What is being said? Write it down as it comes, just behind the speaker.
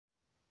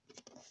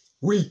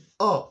We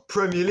are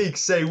Premier League.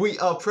 Say we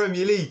are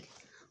Premier League.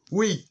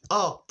 We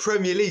are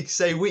Premier League.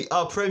 Say we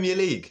are Premier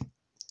League.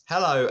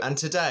 Hello, and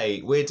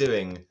today we're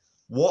doing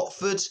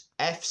Watford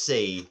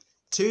FC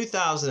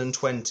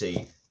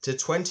 2020 to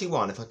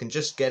 21. If I can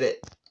just get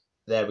it.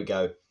 There we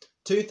go.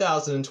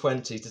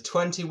 2020 to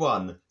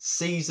 21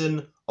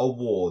 season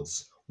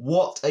awards.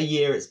 What a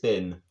year it's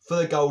been for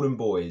the Golden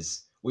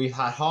Boys. We've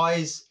had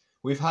highs,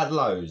 we've had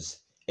lows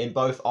in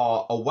both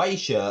our away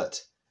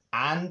shirt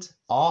and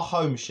our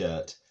home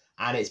shirt.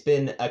 And it's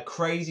been a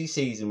crazy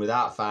season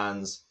without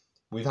fans.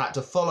 We've had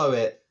to follow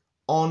it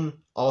on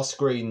our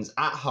screens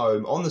at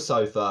home, on the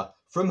sofa,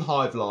 from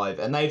Hive Live,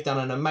 and they've done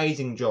an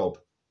amazing job.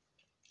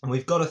 And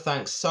we've got to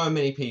thank so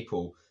many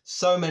people,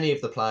 so many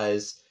of the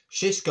players,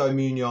 Xisco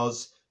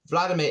Munoz,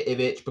 Vladimir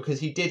Ivic, because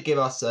he did give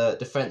us a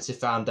defensive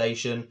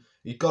foundation.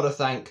 You've got to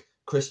thank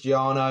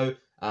Cristiano,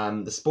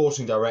 the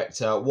sporting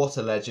director, what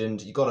a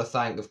legend. You've got to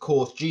thank, of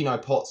course, Gino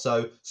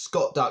Pozzo,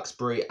 Scott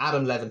Duxbury,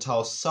 Adam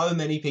Leventhal, so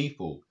many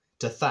people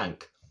to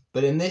thank.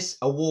 But in this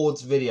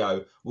awards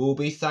video, we'll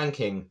be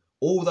thanking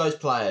all those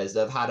players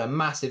that have had a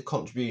massive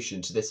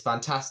contribution to this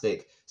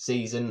fantastic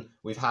season.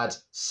 We've had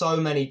so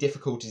many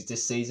difficulties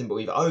this season, but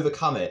we've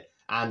overcome it.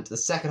 And the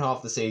second half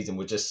of the season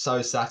was just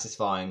so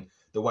satisfying.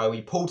 The way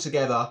we pulled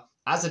together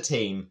as a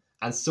team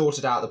and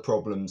sorted out the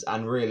problems.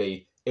 And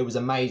really, it was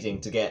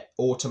amazing to get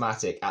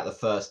automatic at the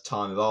first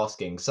time of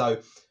asking. So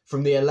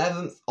from the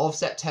 11th of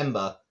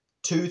September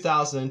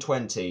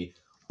 2020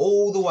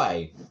 all the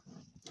way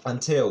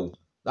until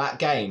that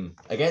game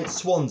against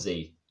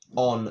Swansea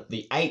on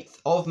the 8th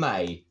of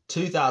May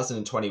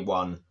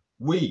 2021,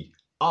 we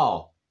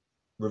are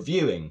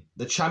reviewing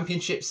the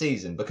Championship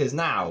season, because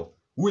now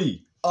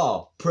we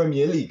are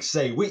Premier League.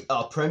 Say we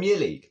are Premier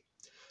League.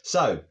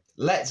 So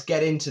let's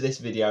get into this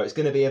video. It's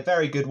going to be a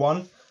very good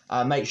one.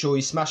 Make sure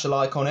you smash a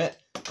like on it,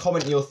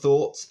 comment your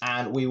thoughts,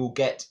 and we will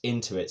get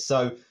into it.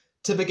 So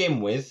to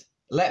begin with,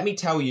 let me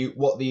tell you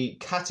what the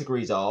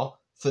categories are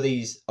for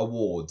these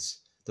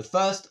awards. The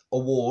first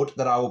award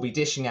that I will be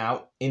dishing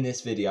out in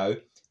this video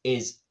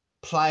is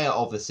Player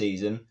of the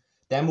Season.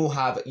 Then we'll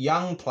have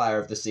Young Player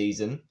of the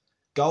Season,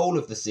 Goal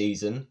of the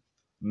Season,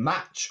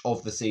 Match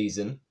of the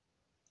Season,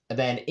 and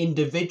then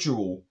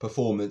Individual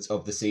Performance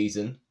of the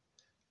Season,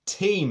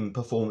 Team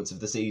Performance of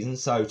the Season.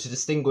 So to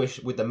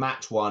distinguish with the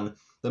match one,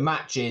 the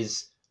match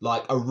is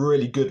like a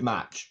really good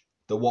match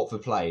that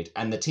Watford played,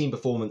 and the team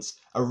performance,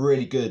 a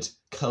really good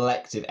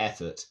collective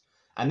effort.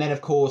 And then,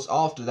 of course,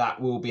 after that,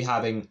 we'll be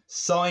having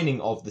Signing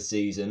of the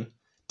Season,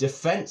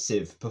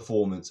 Defensive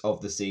Performance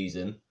of the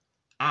Season,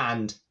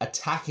 and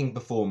Attacking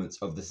Performance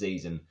of the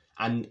Season.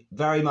 And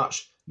very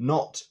much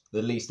not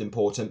the least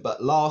important,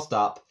 but last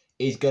up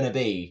is going to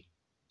be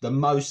the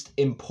most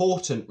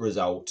important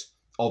result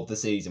of the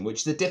season,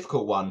 which is a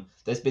difficult one.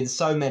 There's been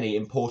so many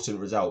important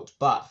results,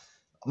 but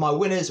my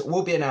winners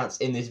will be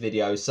announced in this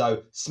video,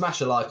 so smash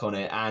a like on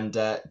it and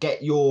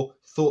get your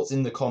thoughts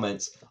in the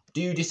comments.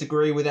 Do you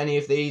disagree with any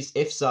of these?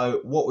 If so,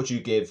 what would you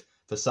give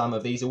for some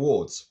of these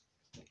awards?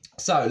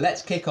 So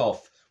let's kick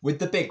off with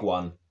the big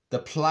one, the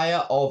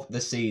Player of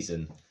the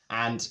Season.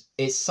 And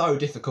it's so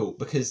difficult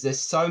because there's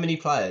so many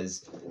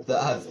players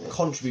that have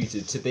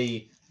contributed to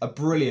be a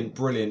brilliant,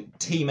 brilliant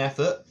team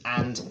effort.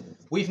 And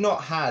we've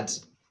not had,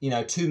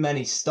 too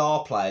many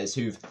star players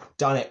who've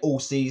done it all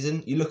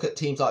season. You look at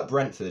teams like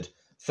Brentford,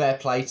 fair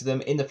play to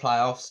them in the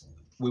playoffs.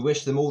 We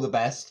wish them all the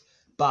best.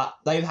 But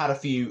they've had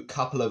a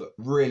couple of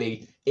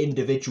really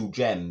individual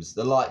gems,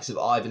 the likes of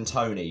Ivan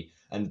Toney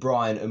and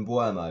Brian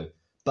Mbeumo.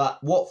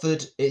 But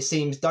Watford, it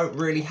seems, don't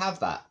really have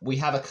that. We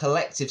have a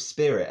collective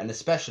spirit, and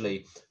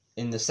especially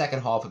in the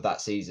second half of that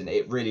season,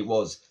 it really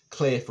was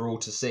clear for all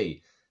to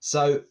see.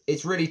 So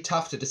it's really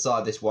tough to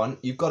decide this one.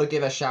 You've got to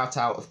give a shout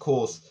out, of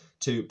course,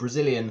 to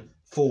Brazilian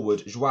forward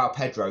João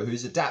Pedro,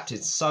 who's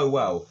adapted so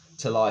well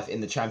to life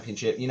in the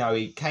Championship.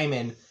 He came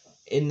in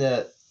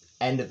the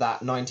end of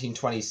that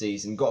 1920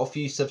 season, got a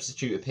few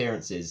substitute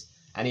appearances,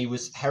 and he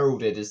was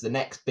heralded as the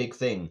next big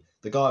thing,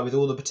 the guy with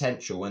all the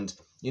potential. And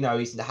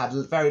he's had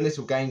very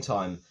little game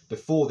time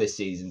before this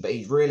season, but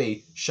he's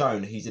really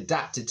shown he's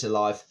adapted to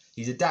life,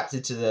 he's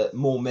adapted to the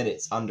more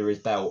minutes under his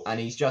belt, and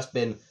he's just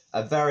been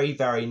a very,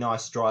 very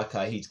nice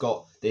striker. He's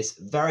got this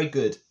very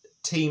good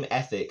team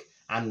ethic,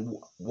 and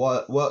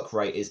work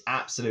rate is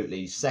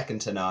absolutely second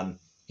to none.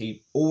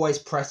 He always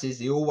presses,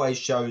 he always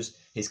shows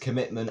his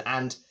commitment,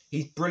 and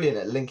he's brilliant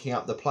at linking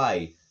up the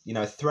play,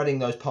 threading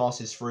those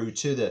passes through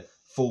to the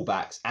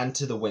fullbacks and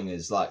to the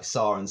wingers like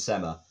Sarr and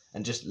Sema,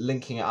 and just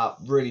linking it up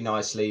really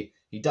nicely.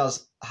 He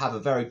does have a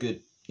very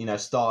good,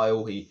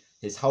 style.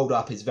 His hold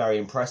up is very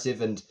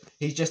impressive, and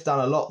he's just done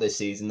a lot this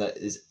season that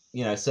is,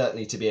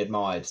 certainly to be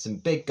admired. Some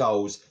big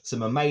goals,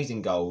 some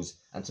amazing goals,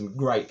 and some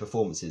great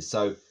performances.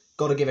 So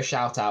got to give a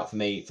shout out for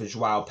me for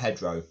João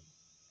Pedro.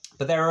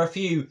 But there are a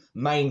few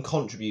main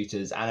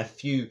contributors and a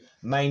few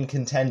main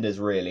contenders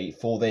really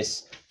for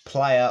this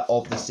Player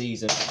of the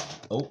Season.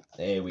 Oh,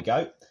 there we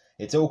go.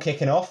 it's all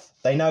kicking off.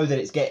 They know that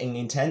it's getting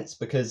intense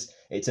because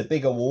it's a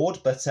big award,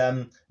 but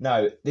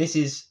no, this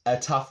is a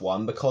tough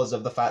one because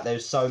of the fact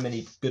there's so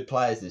many good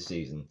players this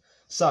season.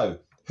 So,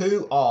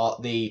 who are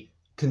the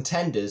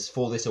contenders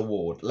for this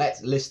award?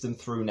 Let's list them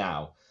through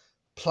now.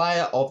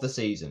 Player of the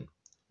season.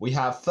 We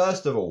have,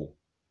 first of all,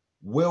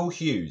 Will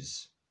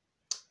Hughes.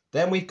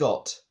 Then we've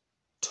got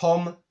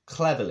Tom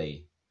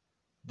Cleverley.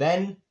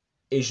 Then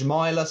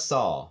Ismaila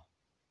Sarr.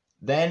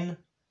 Then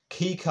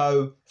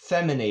Kiko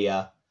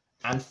Femenia.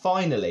 And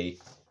finally,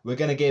 we're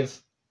going to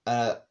give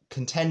a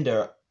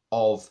contender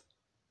of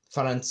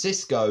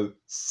Francisco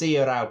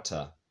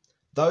Sierrauta.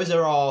 Those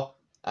are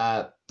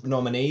our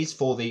nominees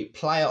for the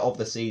player of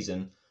the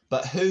season.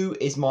 But who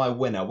is my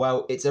winner?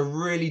 Well, it's a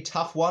really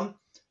tough one.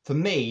 For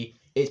me,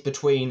 it's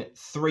between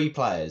three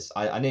players.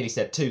 I nearly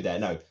said two there.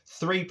 No,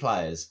 three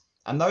players.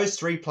 And those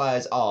three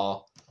players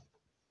are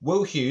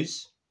Will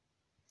Hughes,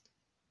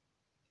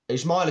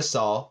 Ismaila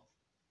Sarr,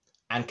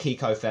 and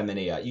Kiko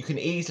Femenia. You can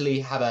easily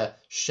have a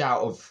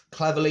shout of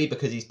Cleverley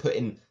because he's put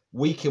in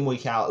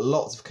week out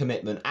lots of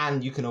commitment,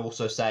 and you can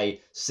also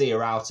say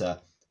Sierrauta,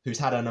 who's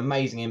had an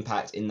amazing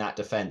impact in that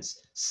defence.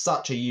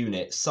 Such a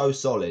unit, so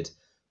solid.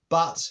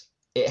 But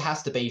it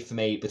has to be, for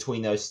me,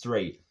 between those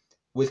three.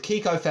 With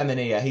Kiko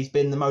Femenia, he's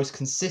been the most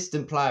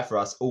consistent player for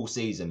us all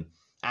season.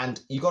 And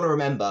you got to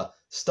remember,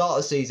 start of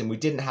the season, we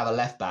didn't have a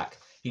left-back.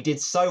 He did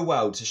so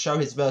well to show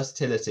his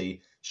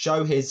versatility,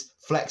 show his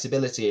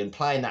flexibility and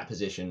play in that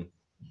position.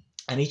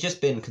 And he's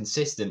just been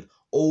consistent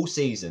all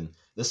season.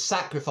 The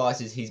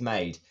sacrifices he's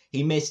made.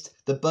 He missed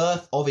the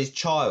birth of his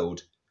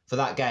child for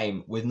that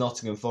game with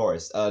Nottingham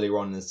Forest earlier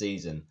on in the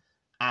season.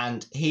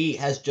 And he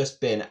has just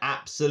been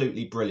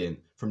absolutely brilliant.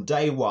 From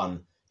day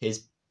one,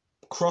 his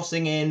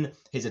crossing in,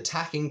 his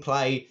attacking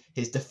play,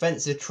 his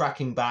defensive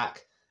tracking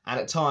back, and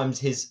at times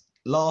his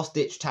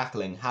last-ditch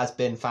tackling has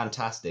been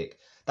fantastic.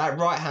 That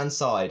right-hand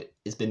side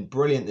has been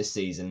brilliant this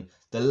season.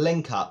 The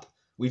link-up,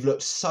 we've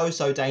looked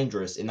so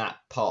dangerous in that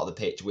part of the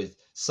pitch with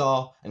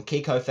Sarr and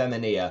Kiko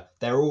Femenia.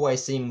 They're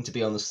always seeming to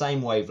be on the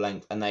same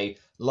wavelength, and they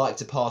like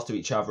to pass to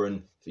each other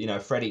and,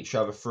 thread each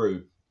other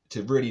through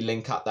to really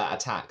link up that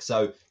attack.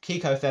 So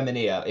Kiko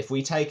Femenia, if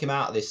we take him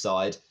out of this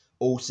side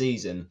all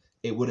season,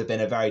 it would have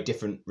been a very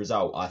different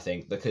result, I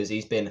think, because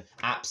he's been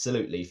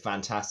absolutely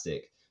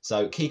fantastic.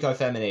 So Kiko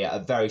Femenia, a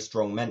very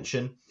strong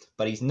mention,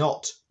 but he's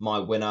not my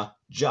winner,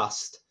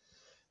 just.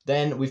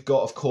 Then we've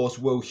got, of course,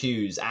 Will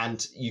Hughes,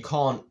 and you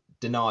can't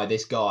deny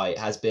this guy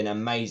has been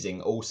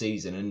amazing all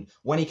season. And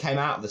when he came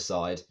out of the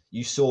side,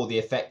 you saw the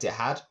effect it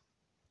had.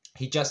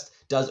 He just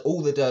does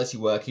all the dirty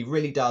work. He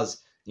really does,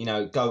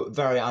 go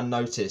very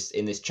unnoticed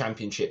in this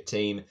championship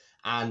team.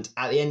 And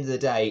at the end of the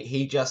day,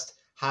 he just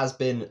has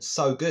been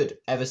so good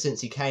ever since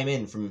he came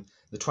in from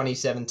the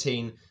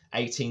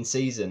 2017-18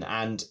 season.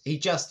 And he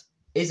just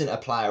isn't a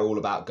player all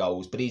about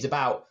goals, but he's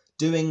about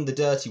doing the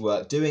dirty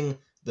work, doing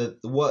the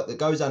work that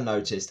goes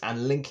unnoticed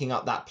and linking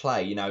up that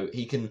play.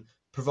 He can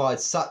provide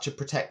such a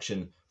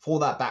protection for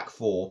that back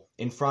four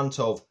in front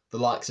of the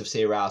likes of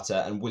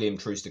Sierrauta and William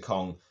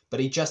Troost-Ekong. But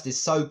he just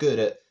is so good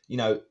at,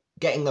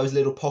 getting those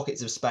little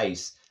pockets of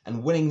space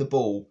and winning the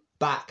ball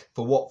back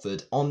for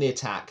Watford on the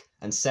attack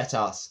and set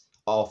us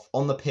off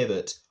on the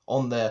pivot,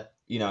 on the,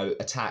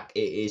 attack.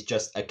 It is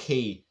just a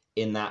key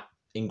in that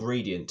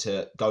ingredient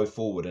to go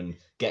forward and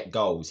get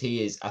goals.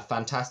 He is a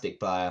fantastic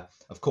player.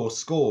 Of course,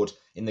 scored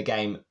in the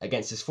game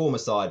against his former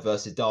side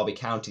versus Derby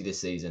County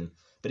this season.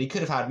 But he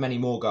could have had many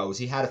more goals.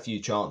 He had a few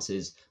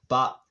chances,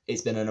 but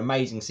it's been an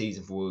amazing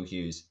season for Will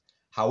Hughes.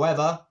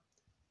 However,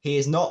 he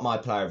is not my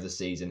player of the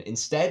season.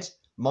 Instead,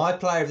 my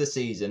player of the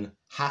season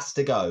has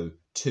to go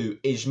to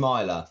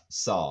Ismaila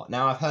Sarr.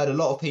 Now, I've heard a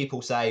lot of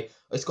people say,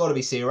 it's got to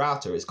be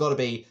Sierrauta, it's got to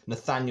be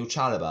Nathaniel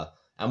Chalobah.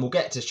 And we'll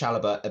get to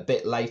Chalobah a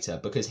bit later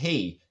because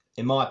he,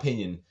 in my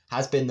opinion,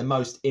 has been the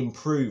most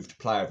improved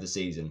player of the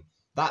season.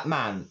 That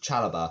man,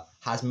 Chalobah,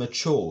 has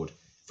matured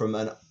from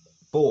a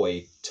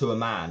boy to a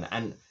man.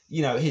 And,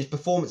 his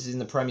performances in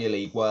the Premier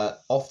League were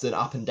often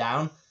up and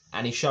down.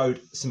 And he showed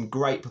some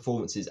great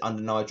performances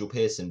under Nigel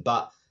Pearson.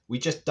 But we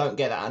just don't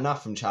get that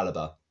enough from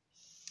Chalobah.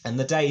 And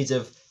the days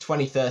of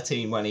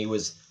 2013 when he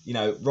was,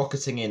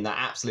 rocketing in that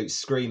absolute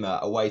screamer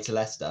away to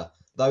Leicester,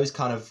 those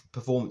kind of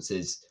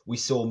performances we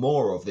saw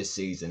more of this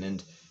season.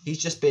 And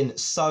he's just been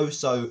so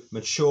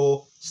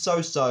mature,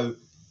 so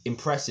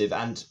impressive.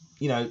 And,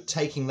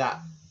 taking that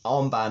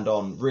armband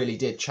on really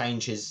did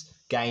change his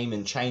game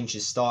and change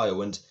his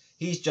style. And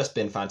he's just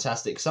been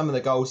fantastic. Some of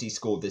the goals he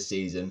scored this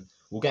season,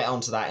 we'll get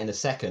onto that in a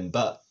second.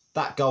 But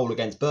that goal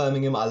against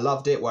Birmingham, I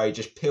loved it, where he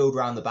just peeled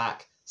round the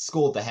back,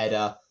 scored the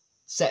header,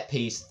 set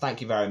piece,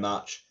 thank you very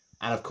much.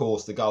 And of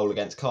course, the goal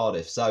against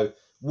Cardiff. So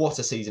what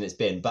a season it's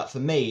been. But for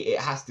me, it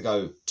has to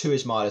go to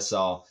Ismaila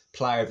Sarr,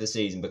 player of the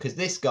season, because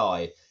this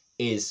guy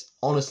is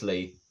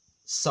honestly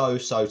so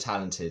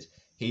talented.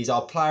 He's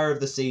our player of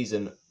the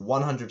season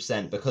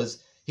 100%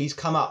 because he's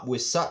come up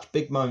with such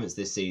big moments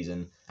this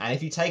season. And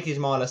if you take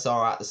Ismaila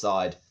Sarr out the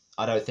side,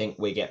 I don't think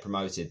we get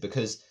promoted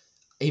because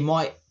he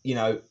might,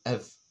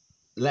 have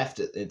left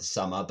in the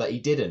summer, but he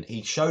didn't.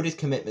 He showed his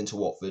commitment to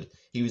Watford.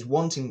 He was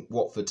wanting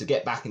Watford to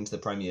get back into the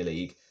Premier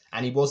League,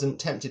 and he wasn't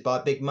tempted by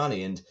big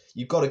money. And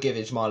you've got to give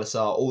Ismaila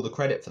Sarr all the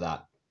credit for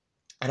that.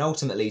 And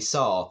ultimately,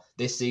 Sarr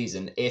this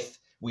season, if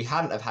we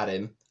hadn't have had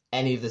him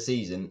any of the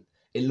season,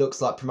 it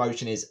looks like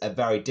promotion is a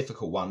very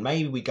difficult one.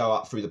 Maybe we go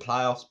up through the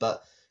playoffs,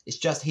 but it's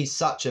just he's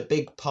such a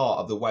big part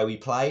of the way we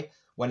play.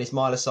 When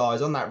Ismaila Sarr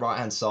is on that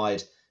right-hand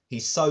side,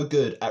 he's so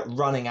good at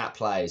running at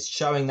players,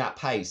 showing that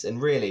pace,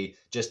 and really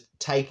just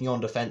taking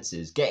on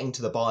defences, getting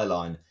to the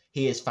byline.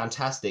 He is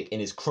fantastic in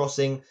his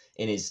crossing,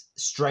 in his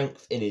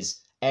strength, in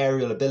his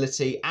aerial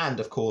ability, and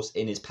of course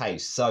in his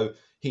pace. So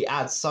he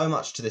adds so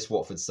much to this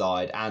Watford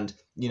side, and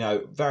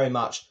very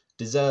much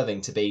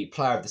deserving to be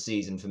player of the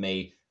season for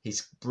me.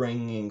 He's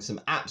bringing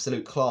some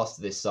absolute class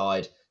to this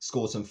side,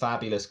 scored some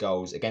fabulous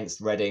goals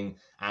against Reading,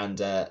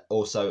 and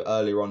also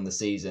earlier on in the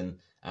season.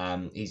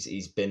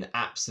 He's been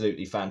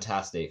absolutely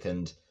fantastic,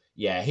 and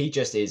yeah, he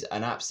just is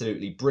an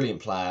absolutely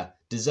brilliant player,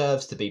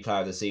 deserves to be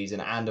player of the season,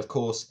 and of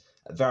course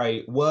a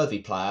very worthy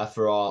player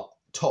for our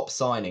top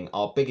signing,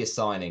 our biggest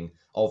signing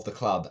of the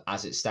club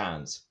as it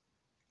stands.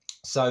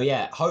 So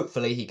yeah,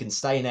 hopefully he can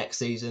stay next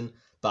season,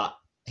 but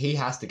he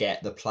has to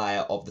get the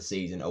Player of the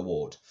Season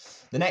award.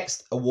 The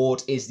next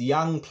award is the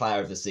Young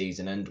Player of the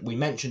Season, and we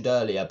mentioned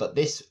earlier, but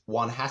this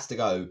one has to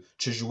go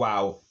to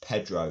João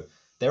Pedro.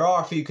 There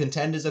are a few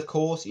contenders, of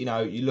course. You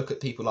look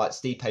at people like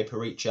Stipe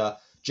Perica,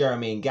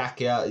 Jeremy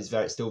Ngakia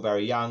is still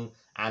very young,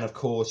 and of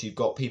course you've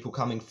got people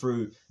coming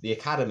through the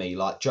academy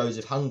like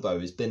Joseph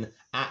Hungbo, who's been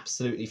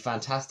absolutely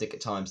fantastic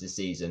at times this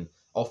season,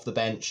 off the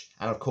bench,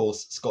 and of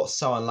course got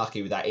so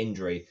unlucky with that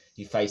injury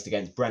he faced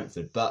against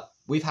Brentford. But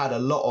we've had a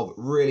lot of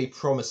really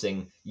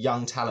promising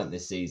young talent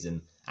this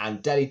season,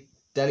 and Deli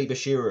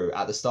Bashiru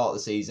at the start of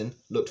the season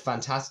looked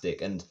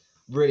fantastic and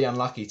really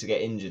unlucky to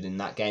get injured in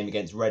that game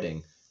against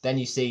Reading. Then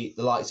you see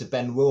the likes of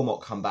Ben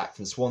Wilmot come back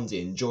from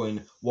Swansea and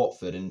join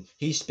Watford, and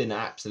he's been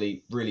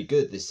absolutely really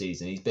good this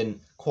season. He's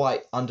been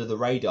quite under the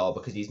radar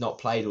because he's not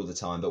played all the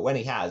time, but when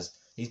he has,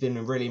 he's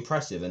been really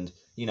impressive, and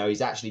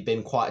he's actually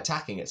been quite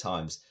attacking at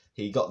times.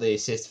 He got the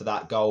assist for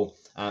that goal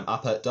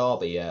up at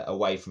Derby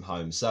away from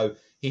home. So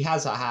he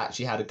has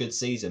actually had a good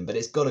season, but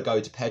it's got to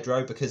go to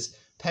Pedro, because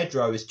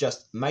Pedro has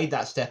just made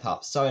that step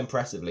up so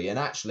impressively. And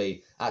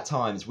actually, at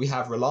times, we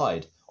have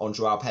relied on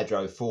João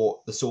Pedro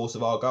for the source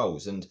of our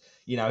goals. And,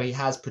 he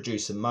has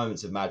produced some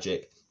moments of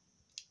magic.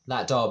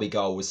 That Derby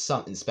goal was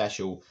something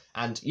special.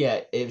 And,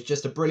 yeah, it was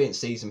just a brilliant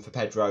season for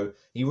Pedro.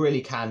 He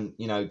really can,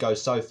 go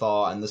so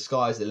far, and the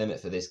sky's the limit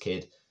for this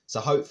kid. So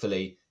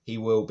hopefully he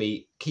will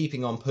be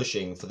keeping on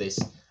pushing for this,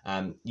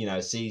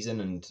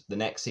 season and the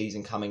next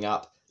season coming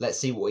up. Let's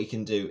see what he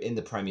can do in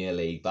the Premier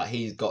League, but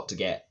he's got to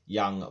get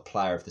Young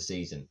Player of the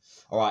Season.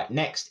 All right,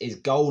 next is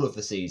Goal of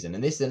the Season,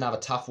 and this is another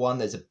tough one.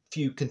 There's a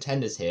few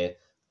contenders here.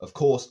 Of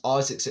course,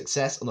 Isaac's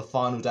success on the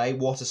final day,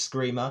 what a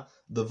screamer.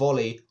 The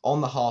volley on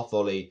the half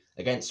volley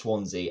against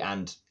Swansea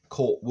and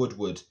caught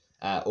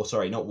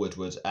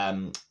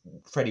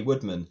Freddie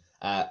Woodman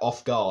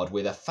off guard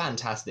with a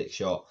fantastic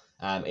shot.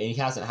 And he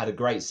hasn't had a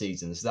great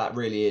season, so that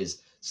really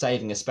is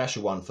saving a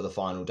special one for the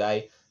final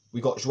day. We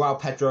got João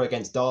Pedro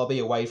against Derby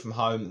away from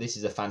home. This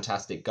is a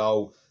fantastic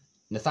goal.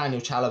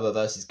 Nathaniel Chalobah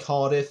versus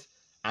Cardiff.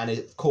 And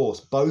of course,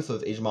 both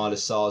of Ismaila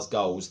Sarr's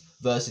goals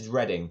versus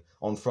Reading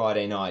on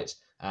Friday night.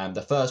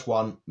 The first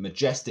one,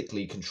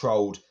 majestically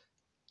controlled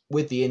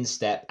with the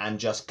instep and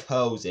just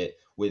curls it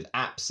with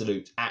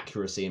absolute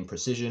accuracy and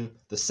precision.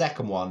 The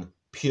second one,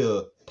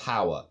 pure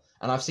power.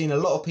 And I've seen a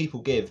lot of people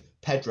give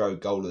Pedro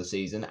goal of the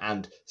season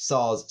and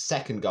Sarr's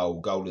second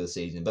goal of the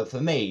season. But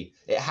for me,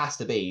 it has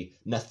to be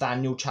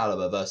Nathaniel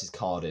Chalobah versus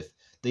Cardiff.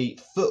 The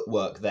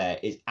footwork there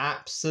is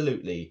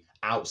absolutely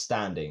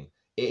outstanding.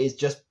 It is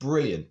just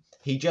brilliant.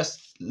 He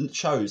just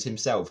shows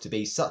himself to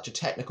be such a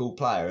technical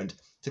player, and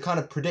to kind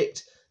of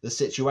predict the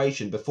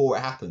situation before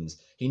it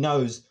happens. He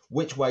knows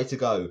which way to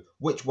go,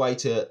 which way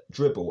to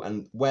dribble,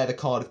 and where the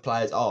Cardiff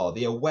players are.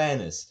 The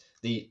awareness,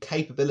 the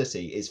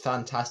capability is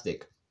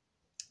fantastic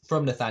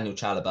from Nathaniel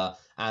Chalobah,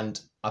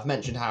 and I've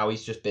mentioned how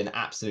he's just been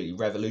absolutely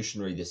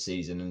revolutionary this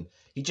season, and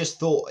he just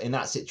thought in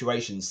that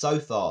situation so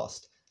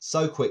fast,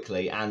 so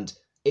quickly, and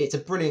it's a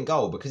brilliant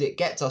goal because it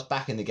gets us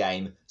back in the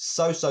game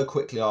so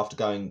quickly after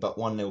going but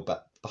 1-0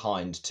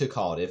 behind to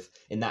Cardiff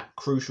in that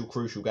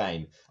crucial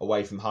game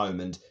away from home,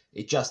 and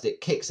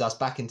it kicks us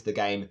back into the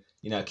game,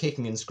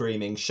 kicking and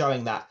screaming,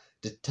 showing that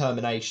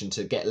determination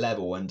to get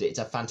level, and it's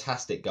a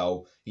fantastic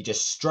goal. He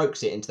just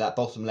strokes it into that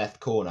bottom left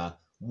corner.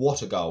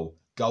 What a goal.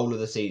 Goal of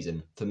the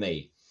season for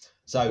me.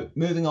 So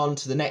moving on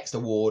to the next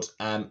award,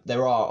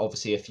 there are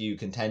obviously a few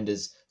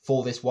contenders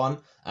for this one,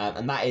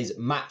 and that is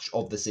Match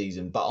of the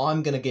Season, but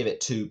I'm going to give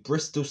it to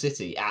Bristol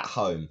City at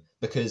home,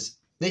 because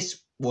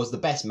this was the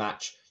best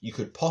match you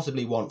could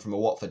possibly want from a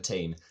Watford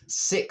team.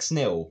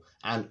 6-0,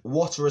 and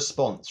what a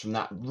response from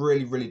that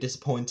really, really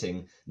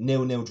disappointing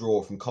 0-0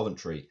 draw from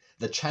Coventry.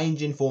 The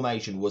change in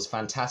formation was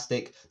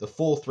fantastic. The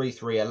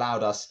 4-3-3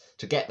 allowed us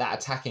to get that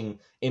attacking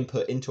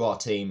input into our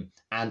team,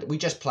 and we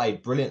just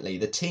played brilliantly.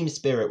 The team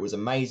spirit was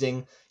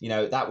amazing. You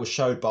know, that was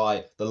showed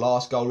by the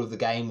last goal of the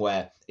game,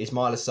 where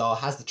Ismail Assar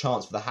has the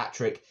chance for the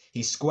hat-trick.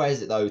 He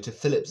squares it, though, to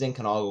Philip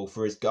Zinkernagel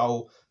for his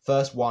goal.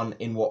 First one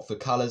in Watford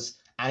colours.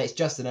 And it's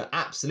just an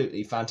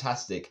absolutely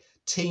fantastic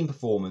team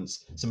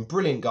performance, some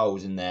brilliant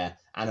goals in there,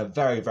 and a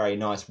very, very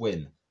nice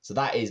win. So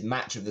that is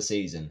match of the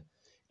season.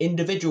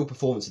 Individual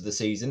performance of the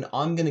season,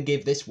 I'm going to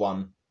give this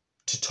one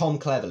to Tom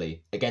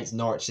Cleverley against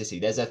Norwich City.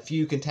 There's a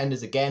few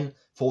contenders again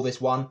for this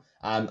one.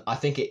 I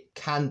think it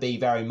can be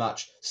very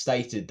much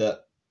stated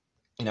that,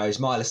 you know,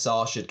 Ismail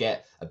Assar should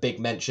get a big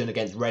mention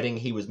against Reading.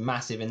 He was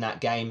massive in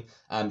that game.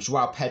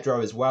 Joao Pedro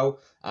as well.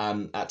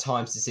 At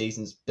times this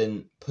season's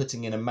been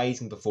putting in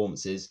amazing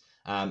performances.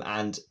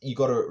 And you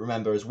got to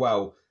remember as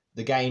well,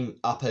 the game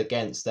up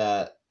against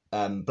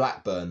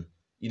Blackburn,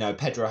 you know,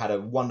 Pedro had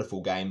a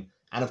wonderful game.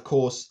 And of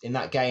course, in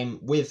that game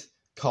with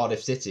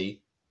Cardiff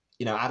City,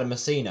 you know, Adam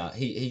Messina,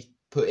 he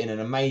put in an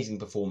amazing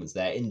performance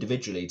there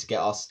individually to get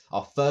us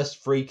our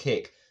first free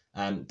kick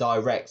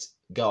direct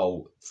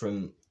goal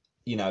from,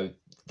 you know,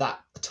 that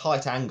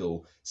tight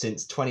angle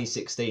since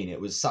 2016. It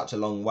was such a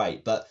long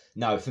wait. But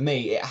no, for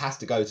me, it has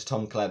to go to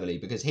Tom Cleverley,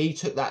 because he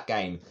took that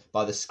game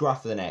by the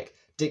scruff of the neck,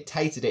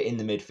 dictated it in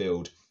the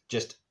midfield,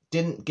 just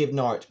didn't give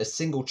Norwich a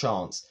single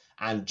chance,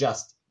 and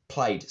just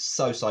played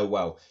so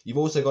well. You've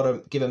also got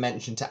to give a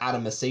mention to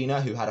Adam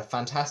Messina, who had a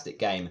fantastic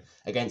game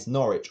against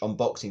Norwich on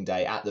Boxing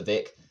Day at the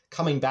Vic.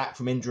 Coming back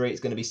from injury,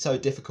 it's going to be so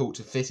difficult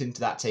to fit into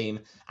that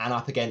team and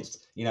up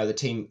against, you know, the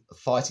team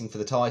fighting for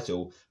the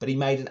title. But he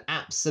made an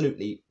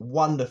absolutely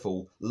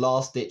wonderful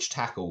last-ditch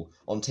tackle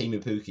on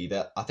Timu Pukki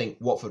that I think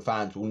Watford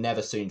fans will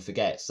never soon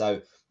forget.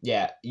 So,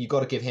 yeah, you've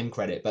got to give him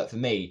credit. But for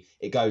me,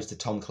 it goes to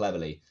Tom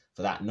Cleverley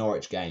for that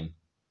Norwich game.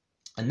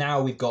 And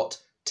now we've got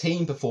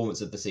team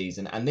performance of the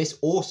season. And this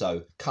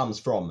also comes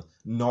from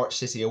Norwich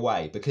City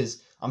away.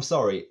 Because, I'm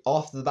sorry,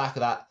 off the back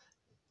of that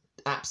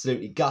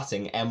absolutely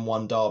gutting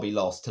M1 derby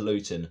loss to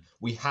Luton,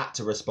 we had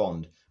to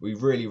respond. We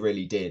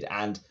really did,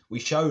 and we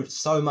showed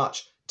so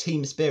much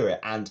team spirit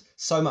and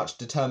so much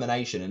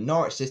determination. And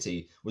Norwich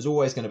City was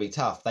always going to be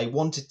tough. They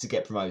wanted to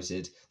get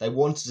promoted, they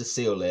wanted to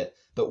seal it,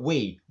 but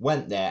we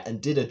went there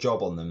and did a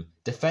job on them.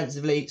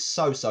 Defensively,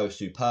 so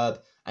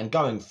superb, and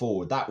going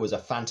forward, that was a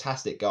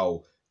fantastic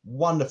goal.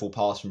 Wonderful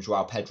pass from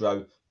Joao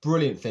Pedro,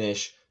 brilliant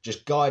finish,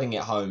 just guiding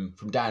it home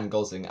from Dan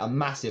Gosling. A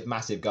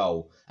massive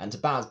goal. And to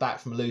bounce back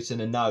from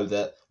Luton and know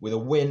that with a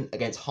win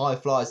against high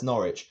flyers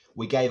Norwich,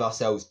 we gave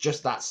ourselves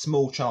just that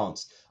small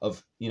chance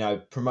of, you know,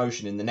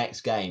 promotion in the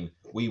next game.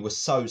 We were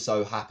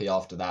so happy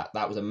after that.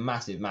 That was a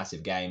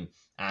massive game,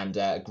 and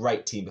a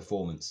great team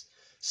performance.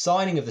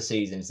 Signing of the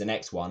season is the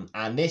next one,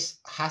 and this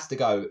has to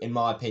go, in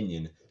my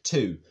opinion,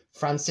 to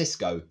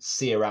Francisco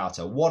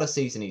Sierralta. What a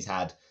season he's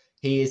had.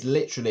 He is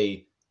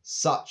literally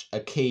such a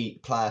key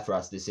player for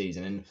us this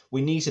season, and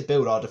we need to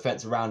build our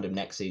defence around him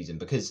next season,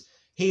 because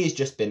he has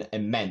just been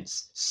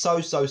immense.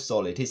 So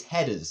solid. His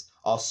headers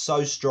are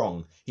so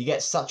strong. He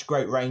gets such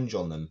great range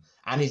on them,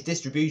 and his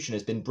distribution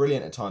has been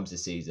brilliant at times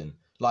this season.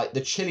 Like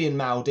the Chilean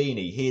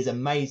Maldini, he is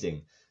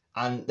amazing.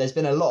 And there's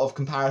been a lot of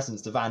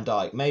comparisons to Van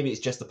Dijk. Maybe it's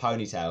just the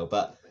ponytail,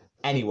 but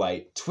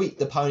anyway, tweak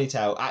the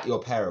ponytail at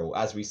your peril,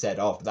 as we said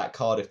after that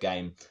Cardiff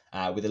game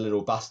with a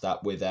little bust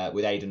up with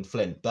Aidan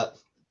Flint. But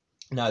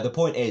no, the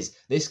point is,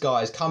 this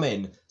guy has come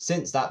in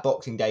since that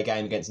Boxing Day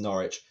game against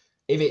Norwich.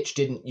 Ivic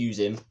didn't use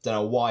him. Don't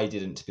know why he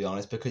didn't, to be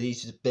honest, because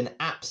he's just been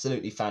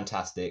absolutely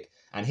fantastic.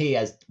 And he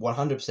has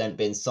 100%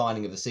 been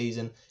signing of the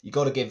season. You've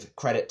got to give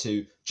credit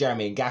to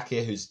Jeremy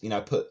Ngakia, who's, you know,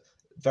 put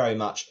very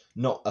much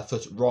not a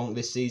foot wrong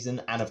this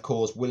season. And of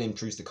course, William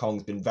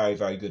Troost-Ekong's been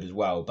very good as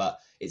well. But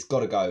it's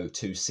got to go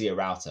to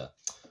Sierralta.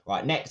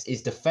 Right, next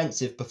is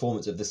defensive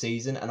performance of the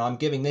season. And I'm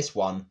giving this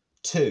one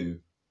to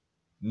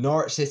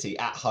Norwich City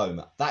at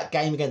home. That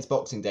game against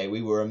Boxing Day,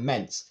 we were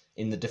immense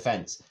in the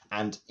defence.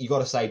 And you got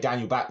to say,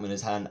 Daniel Bachmann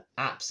has had an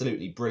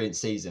absolutely brilliant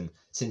season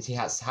since he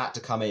has had to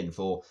come in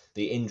for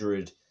the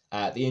injured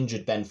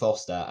Ben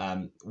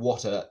Foster.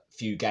 What a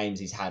few games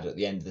he's had at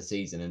the end of the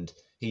season, and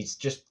he's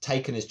just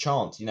taken his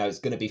chance. You know, it's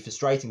going to be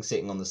frustrating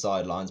sitting on the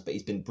sidelines, but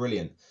he's been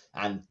brilliant.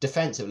 And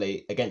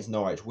defensively against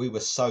Norwich, we were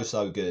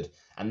so good.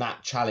 And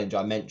that challenge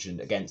I mentioned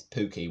against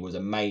Pukki was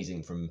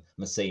amazing from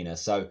Messina.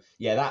 So,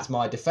 yeah, that's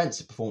my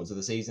defensive performance of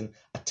the season.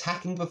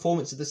 Attacking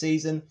performance of the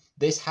season,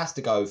 this has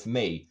to go for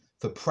me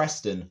for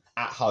Preston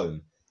at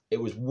home.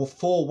 It was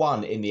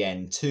 4-1 in the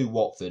end to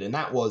Watford, and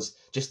that was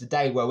just a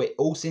day where it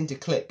all seemed to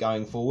click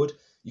going forward.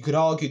 You could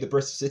argue the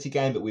Bristol City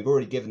game, but we've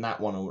already given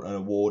that one an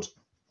award.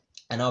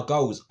 And our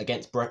goals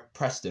against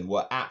Preston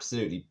were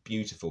absolutely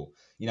beautiful.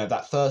 You know,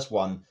 that first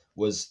one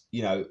was,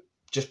 you know,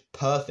 just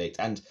perfect.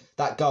 And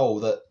that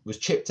goal that was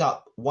chipped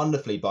up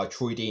wonderfully by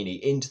Troy Deeney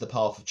into the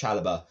path of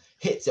Chalobah,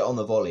 hits it on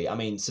the volley. I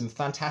mean, some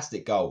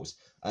fantastic goals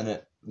and an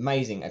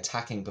amazing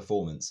attacking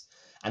performance.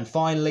 And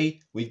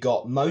finally, we've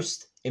got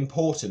most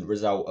important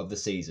result of the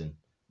season.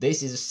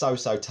 This is so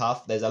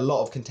tough. There's a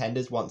lot of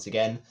contenders once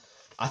again.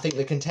 I think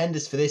the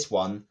contenders for this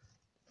one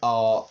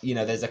are,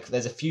 there's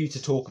a few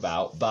to talk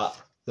about, but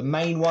the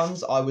main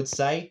ones I would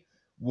say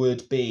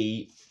would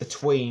be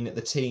between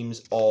the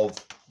teams of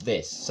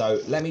this.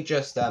 So let me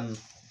just get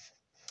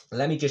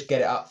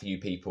it up for you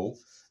people,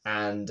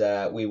 and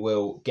we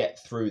will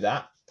get through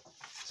that.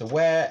 So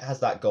where has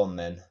that gone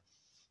then?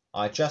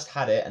 I just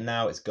had it and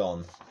now it's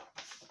gone.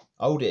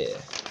 Oh dear.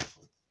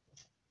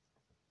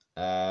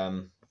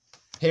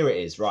 Here it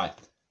is, right.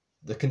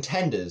 The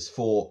contenders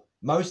for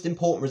most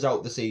important result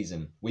of the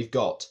season. We've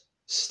got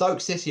Stoke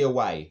City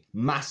away.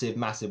 Massive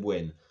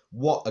win.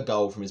 What a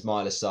goal from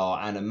Ismail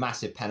Assar, and a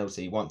massive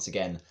penalty once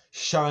again,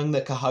 showing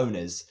the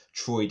cojones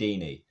Troy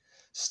Deeney.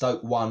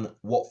 Stoke 1,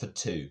 Watford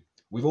 2.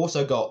 We've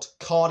also got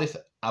Cardiff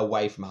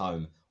away from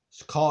home.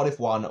 Cardiff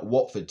 1,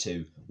 Watford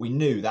 2. We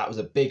knew that was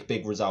a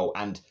big result,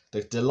 and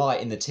the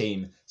delight in the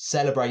team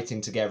celebrating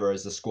together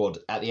as a squad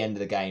at the end of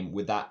the game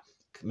with that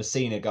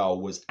Messina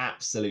goal was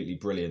absolutely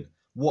brilliant.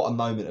 What a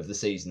moment of the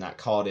season, that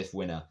Cardiff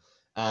winner.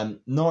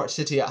 Norwich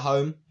City at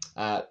home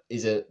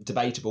is a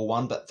debatable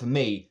one, but for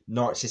me,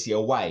 Norwich City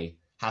away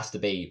has to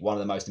be one of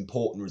the most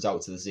important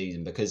results of the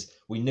season, because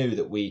we knew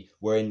that we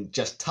were in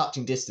just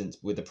touching distance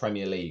with the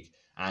Premier League,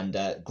 and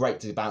great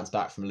to bounce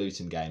back from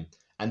Luton game.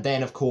 And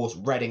then, of course,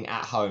 Reading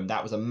at home.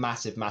 That was a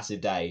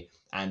massive day,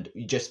 and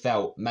you just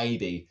felt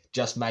maybe,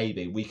 just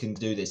maybe, we can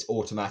do this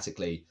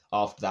automatically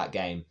after that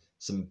game.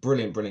 Some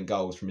brilliant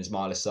goals from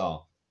Ismail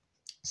Assar.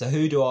 So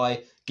who do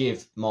I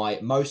give my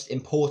most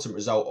important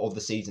result of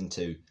the season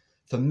to?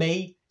 For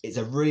me, it's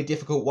a really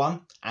difficult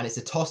one, and it's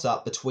a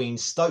toss-up between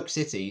Stoke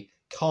City,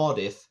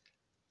 Cardiff,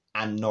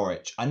 and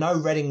Norwich. I know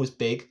Reading was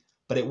big,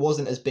 but it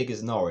wasn't as big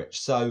as Norwich.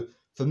 So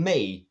for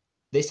me,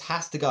 this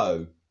has to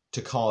go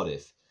to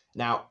Cardiff.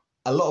 Now,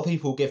 a lot of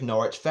people give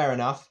Norwich, fair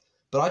enough,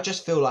 but I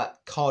just feel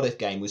like Cardiff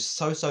game was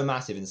so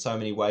massive in so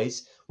many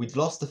ways. We'd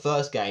lost the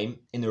first game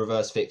in the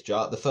reverse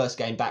fixture, the first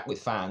game back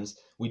with fans.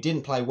 We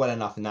didn't play well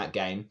enough in that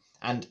game.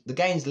 And the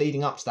games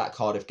leading up to that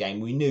Cardiff game,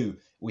 we knew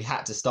we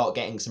had to start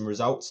getting some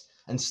results.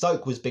 And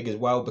Stoke was big as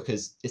well,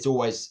 because it's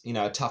always,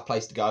 a tough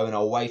place to go, and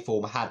our away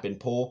form had been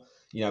poor.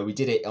 We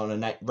did it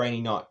on a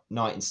rainy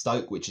night in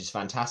Stoke, which is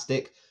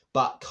fantastic.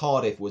 But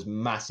Cardiff was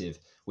massive.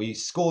 We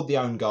scored the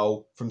own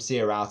goal from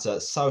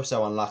Sierralta,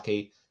 so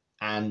unlucky.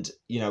 And,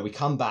 we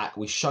come back,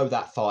 we show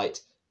that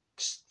fight.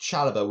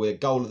 Chalobah with a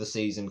goal of the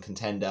season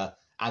contender.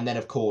 And then,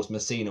 of course,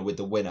 Messina with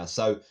the winner.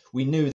 So we knew